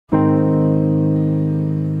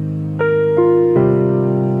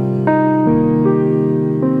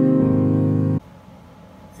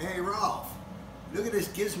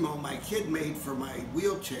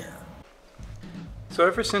So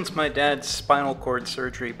ever since my dad's spinal cord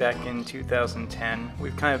surgery back in 2010,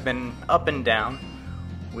 we've kind of been up and down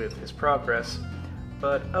with his progress,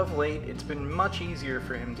 but of late it's been much easier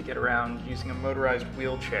for him to get around using a motorized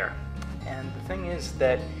wheelchair. And the thing is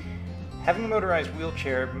that having a motorized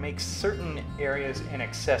wheelchair makes certain areas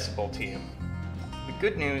inaccessible to you. The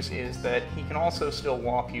good news is that he can also still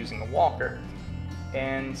walk using a walker,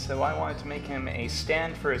 and so I wanted to make him a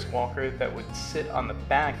stand for his walker that would sit on the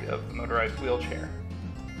back of the motorized wheelchair.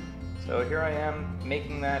 So here I am,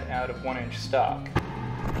 making that out of 1-inch stock.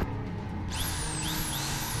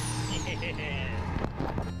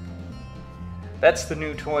 That's the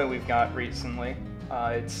new toy we've got recently.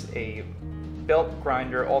 It's a belt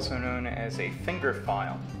grinder, also known as a finger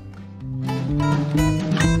file.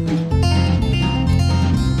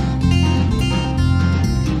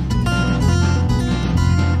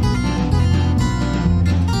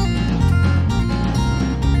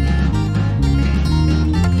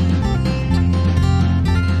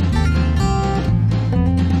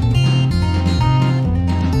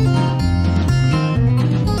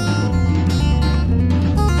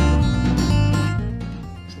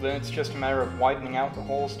 Then it's just a matter of widening out the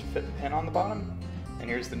holes to fit the pin on the bottom. And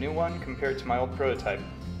here's the new one compared to my old prototype.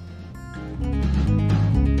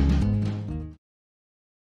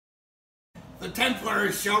 The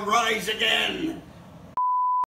Templars shall rise again!